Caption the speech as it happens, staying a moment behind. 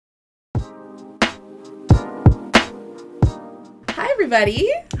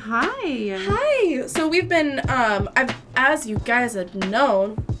everybody. Hi. Hi. So we've been, as you guys have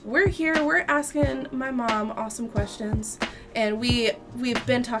known, we're here. We're asking my mom awesome questions, and we've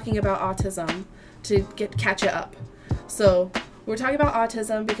been talking about autism to catch it up. So we're talking about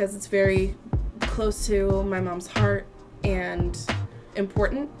autism because it's very close to my mom's heart and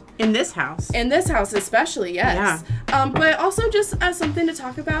important. In this house. In this house especially, yes. Yeah. But also just as something to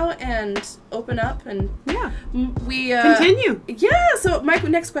talk about and open up and we continue. Yeah, so my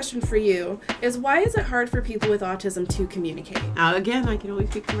next question for you is, why is it hard for people with autism to communicate? Again, I can only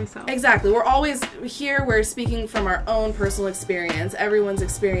speak for myself. Exactly. We're always here, we're speaking from our own personal experience. Everyone's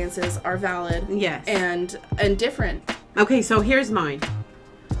experiences are valid. Yes. And different. Okay, so here's mine.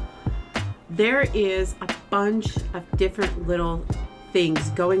 There is a bunch of different little things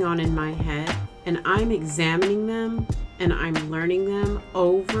going on in my head, and I'm examining them and I'm learning them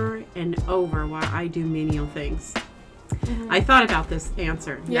over and over while I do menial things. I thought about this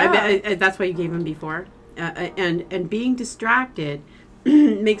answer. Yeah. That's why you gave him before. And being distracted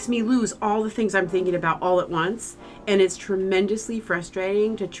makes me lose all the things I'm thinking about all at once, and it's tremendously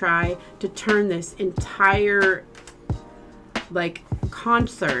frustrating to try to turn this entire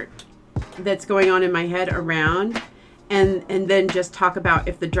concert that's going on in my head around and then just talk about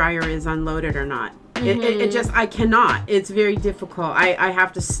if the dryer is unloaded or not. It just, I cannot. It's very difficult. I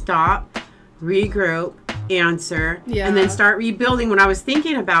have to stop, regroup, answer, and then start rebuilding what I was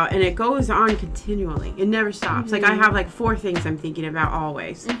thinking about, and it goes on continually. It never stops. I have 4 things I'm thinking about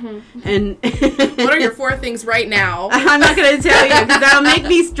always. And what are your 4 things right now? I'm not going to tell you, because that'll make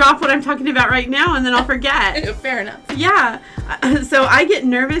me drop what I'm talking about right now, and then I'll forget. Fair enough. Yeah. So I get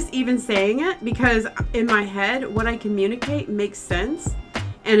nervous even saying it, because in my head, what I communicate makes sense.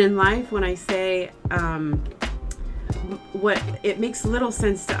 And in life, when I say what it makes little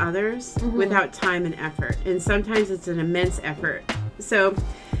sense to others without time and effort. And sometimes it's an immense effort. So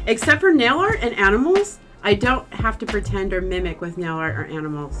except for nail art and animals, I don't have to pretend or mimic with nail art or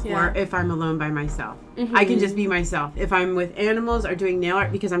animals, or if I'm alone by myself. I can just be myself. If I'm with animals or doing nail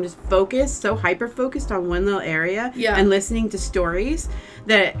art, because I'm just focused, so hyper-focused on one little area and listening to stories,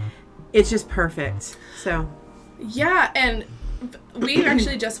 that it's just perfect. So yeah, and we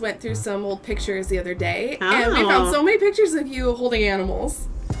actually just went through some old pictures the other day, and we found so many pictures of you holding animals,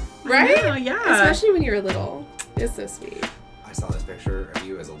 right? I know, yeah. Especially when you were little. It's so sweet. I saw this picture of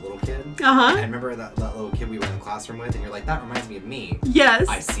you as a little kid. Uh-huh. I remember that little kid we were in the classroom with, and you're like, that reminds me of me. Yes.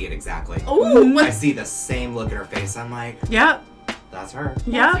 I see it exactly. Oh, I see the same look in her face. I'm like, yep. That's her.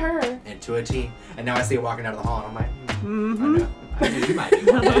 That's her. And to a T. And now I see her walking out of the hall, and I'm like, I know you might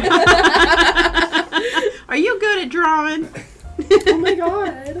be one day. Are you good at drawing? Oh my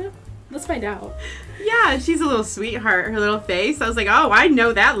god. Let's find out. Yeah, she's a little sweetheart. Her little face. I was like, oh, I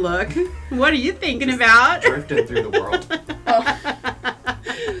know that look. What are you thinking about? Drifting through the world.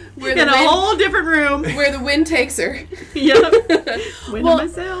 We're in a whole different room. Where the wind takes her. Yep. Wind in my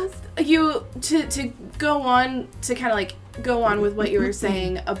sails. You, to go on, to kind of go on with what you were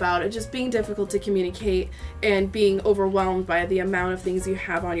saying about it just being difficult to communicate and being overwhelmed by the amount of things you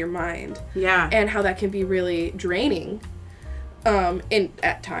have on your mind. Yeah. And how that can be really draining.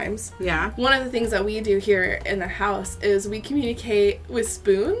 At times. Yeah. One of the things that we do here in the house is we communicate with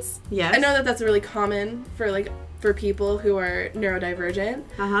spoons. Yes. I know that that's really common for people who are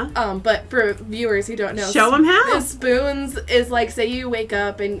neurodivergent. But for viewers who don't know, show them how. The spoons is say you wake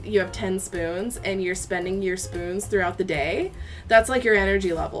up and you have 10 spoons and you're spending your spoons throughout the day. That's your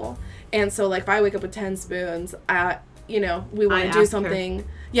energy level. And so if I wake up with 10 spoons, we want to do something. Her.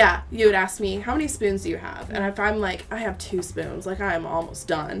 Yeah, you would ask me, how many spoons do you have? And if I'm I have 2 spoons, I'm almost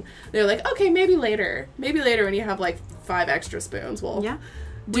done. They're like, okay, maybe later. Maybe later when you have 5 extra spoons. Well, yeah.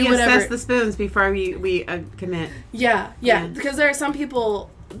 We assess the spoons before we commit. Yeah, because there are some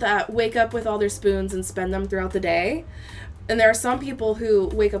people that wake up with all their spoons and spend them throughout the day. And there are some people who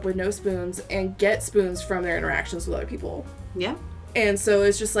wake up with no spoons and get spoons from their interactions with other people. Yeah. And so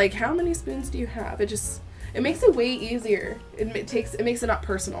it's just how many spoons do you have? It makes it way easier. It makes it not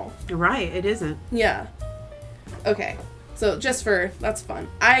personal. Right, it isn't. Yeah. Okay. So that's fun.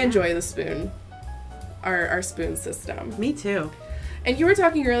 I enjoy the spoon. Our spoon system. Me too. And you were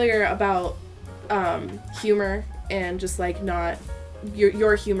talking earlier about humor and just not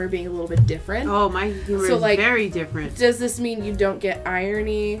your humor being a little bit different. Oh, my humor is very different. Does this mean you don't get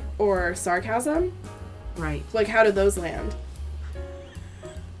irony or sarcasm? Right. How did those land?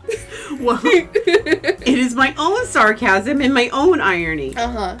 Well, it is my own sarcasm and my own irony.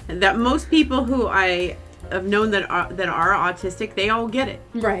 That most people who I have known that are autistic, they all get it.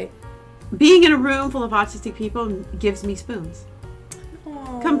 Right. Being in a room full of autistic people gives me spoons.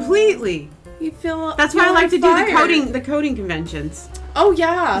 Aww. Completely. You feel. That's why I like to do the coding conventions. Oh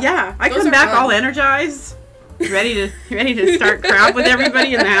yeah. Yeah, I Those come are back fun. all energized, ready to start crap with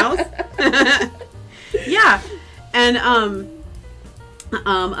everybody in the house. Yeah, and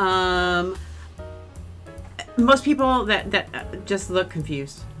most people that just look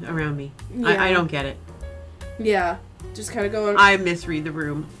confused around me. Yeah. I don't get it. Yeah. Just kind of going. I misread the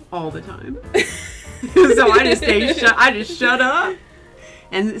room all the time, so I just shut up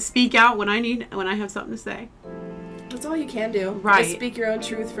and speak out when I have something to say. That's all you can do. Right. Just speak your own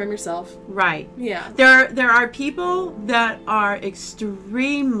truth from yourself. Right. Yeah. There are people that are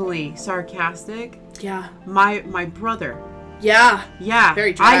extremely sarcastic. Yeah. My brother. Yeah. Yeah.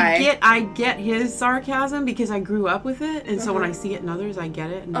 Very dry. I get his sarcasm because I grew up with it, and so when I see it in others, I get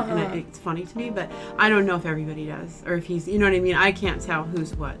it, and it's funny to me. But I don't know if everybody does, or if he's, you know what I mean. I can't tell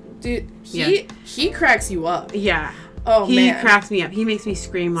who's what. Dude, he cracks you up. Yeah. Oh he man. He cracks me up. He makes me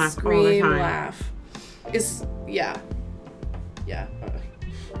scream, laugh all the time. Laugh. Yeah.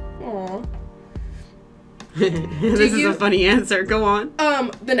 Aw. This is a funny answer. Go on.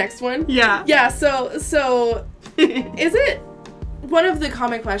 The next one. Yeah. Yeah. So is it one of the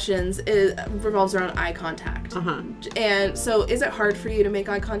common questions revolves around eye contact? And so, is it hard for you to make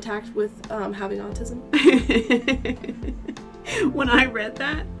eye contact with having autism? When I read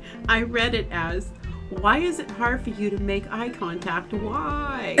that, I read it as, why is it hard for you to make eye contact?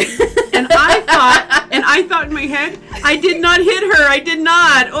 Why? And I thought in my head, I did not hit her. I did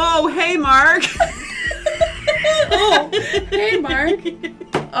not. Oh, hey, Mark. Oh, hey, Mark.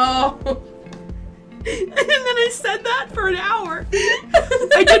 Oh. And then I said that for an hour.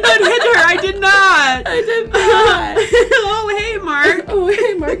 I did not hit her. I did not. I did not. Oh, hey, Mark. Oh,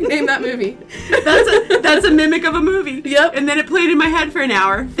 hey, Mark. Name that movie. That's a mimic of a movie. Yep. And then it played in my head for an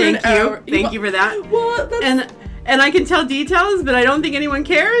hour. Thank you for that. Well, that's... And I can tell details, but I don't think anyone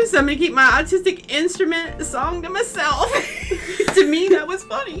cares. So I'm gonna keep my autistic instrument song to myself. To me, that was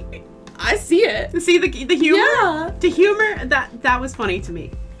funny. I see it. See the humor? Yeah. The humor, that was funny to me.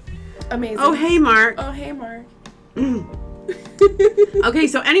 Amazing. Oh, hey, Mark. Oh, hey, Mark. Okay,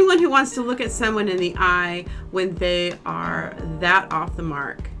 so anyone who wants to look at someone in the eye when they are that off the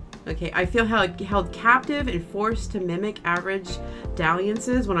mark. Okay, I feel held captive and forced to mimic average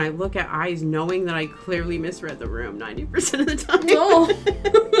dalliances when I look at eyes knowing that I clearly misread the room 90% of the time.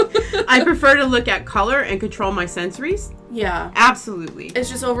 Oh. I prefer to look at color and control my sensories. Yeah. Absolutely. It's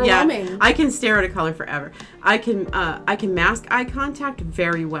just overwhelming. Yeah, I can stare at a color forever. I can mask eye contact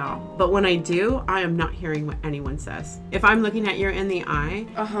very well, but when I do, I am not hearing what anyone says. If I'm looking at you in the eye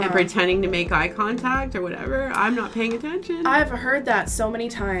and pretending to make eye contact or whatever, I'm not paying attention. I've heard that so many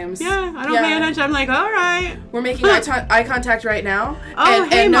times. Yeah, I don't pay attention. I'm like, all right. We're making eye contact right now. Oh,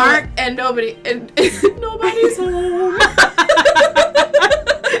 hey, Mark. And nobody's home.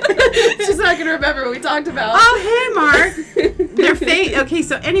 She's not gonna remember what we talked about. Oh, hey, Mark. Their face. Okay,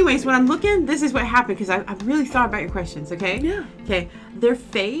 so anyways, when I'm looking, this is what happened because I've really thought about your questions. Okay. Yeah. Okay. Their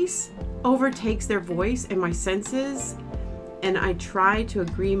face overtakes their voice and my senses, and I try to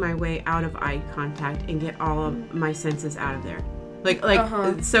agree my way out of eye contact and get all of my senses out of there.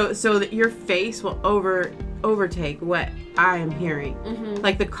 So that your face will overtake what I am hearing.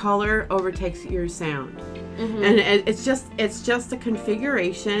 Like the color overtakes your sound. And it's just a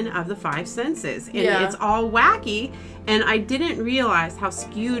configuration of the five senses, and it's all wacky, and I didn't realize how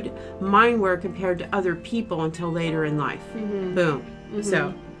skewed mine were compared to other people until later in life. Boom.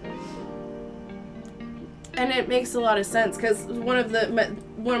 So, and it makes a lot of sense because one of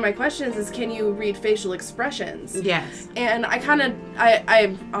my questions is, can you read facial expressions? Yes. And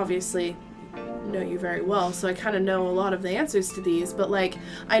I obviously know you very well, so I kind of know a lot of the answers to these, but like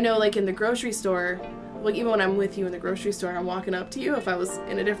I know like in the grocery store, like even when I'm with you in the grocery store, I'm walking up to you. If I was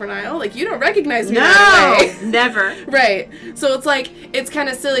in a different aisle, like you don't recognize me right away. Never. Right. So it's like it's kind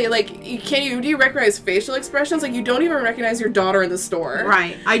of silly. Like, do you recognize facial expressions? Like you don't even recognize your daughter in the store.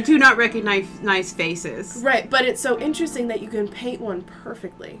 Right. I do not recognize nice faces. Right. But it's so interesting that you can paint one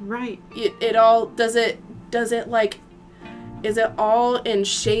perfectly. Right. It all does it like, is it all in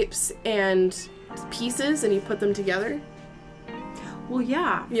shapes and pieces and you put them together? Well,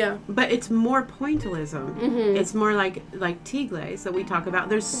 yeah. Yeah. But it's more pointillism. It's more like tea glaze that we talk about.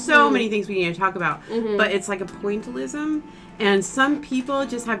 There's so many things we need to talk about, but it's like a pointillism. And some people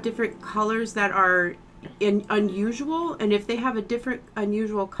just have different colors that are unusual. And if they have a different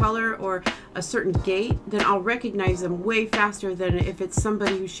unusual color or a certain gait, then I'll recognize them way faster than if it's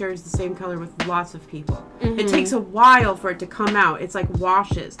somebody who shares the same color with lots of people. It takes a while for it to come out. It's like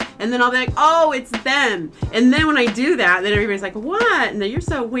washes. And then I'll be like, oh, it's them. And then when I do that, then everybody's like, what? And then you're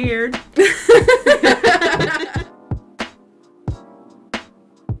so weird.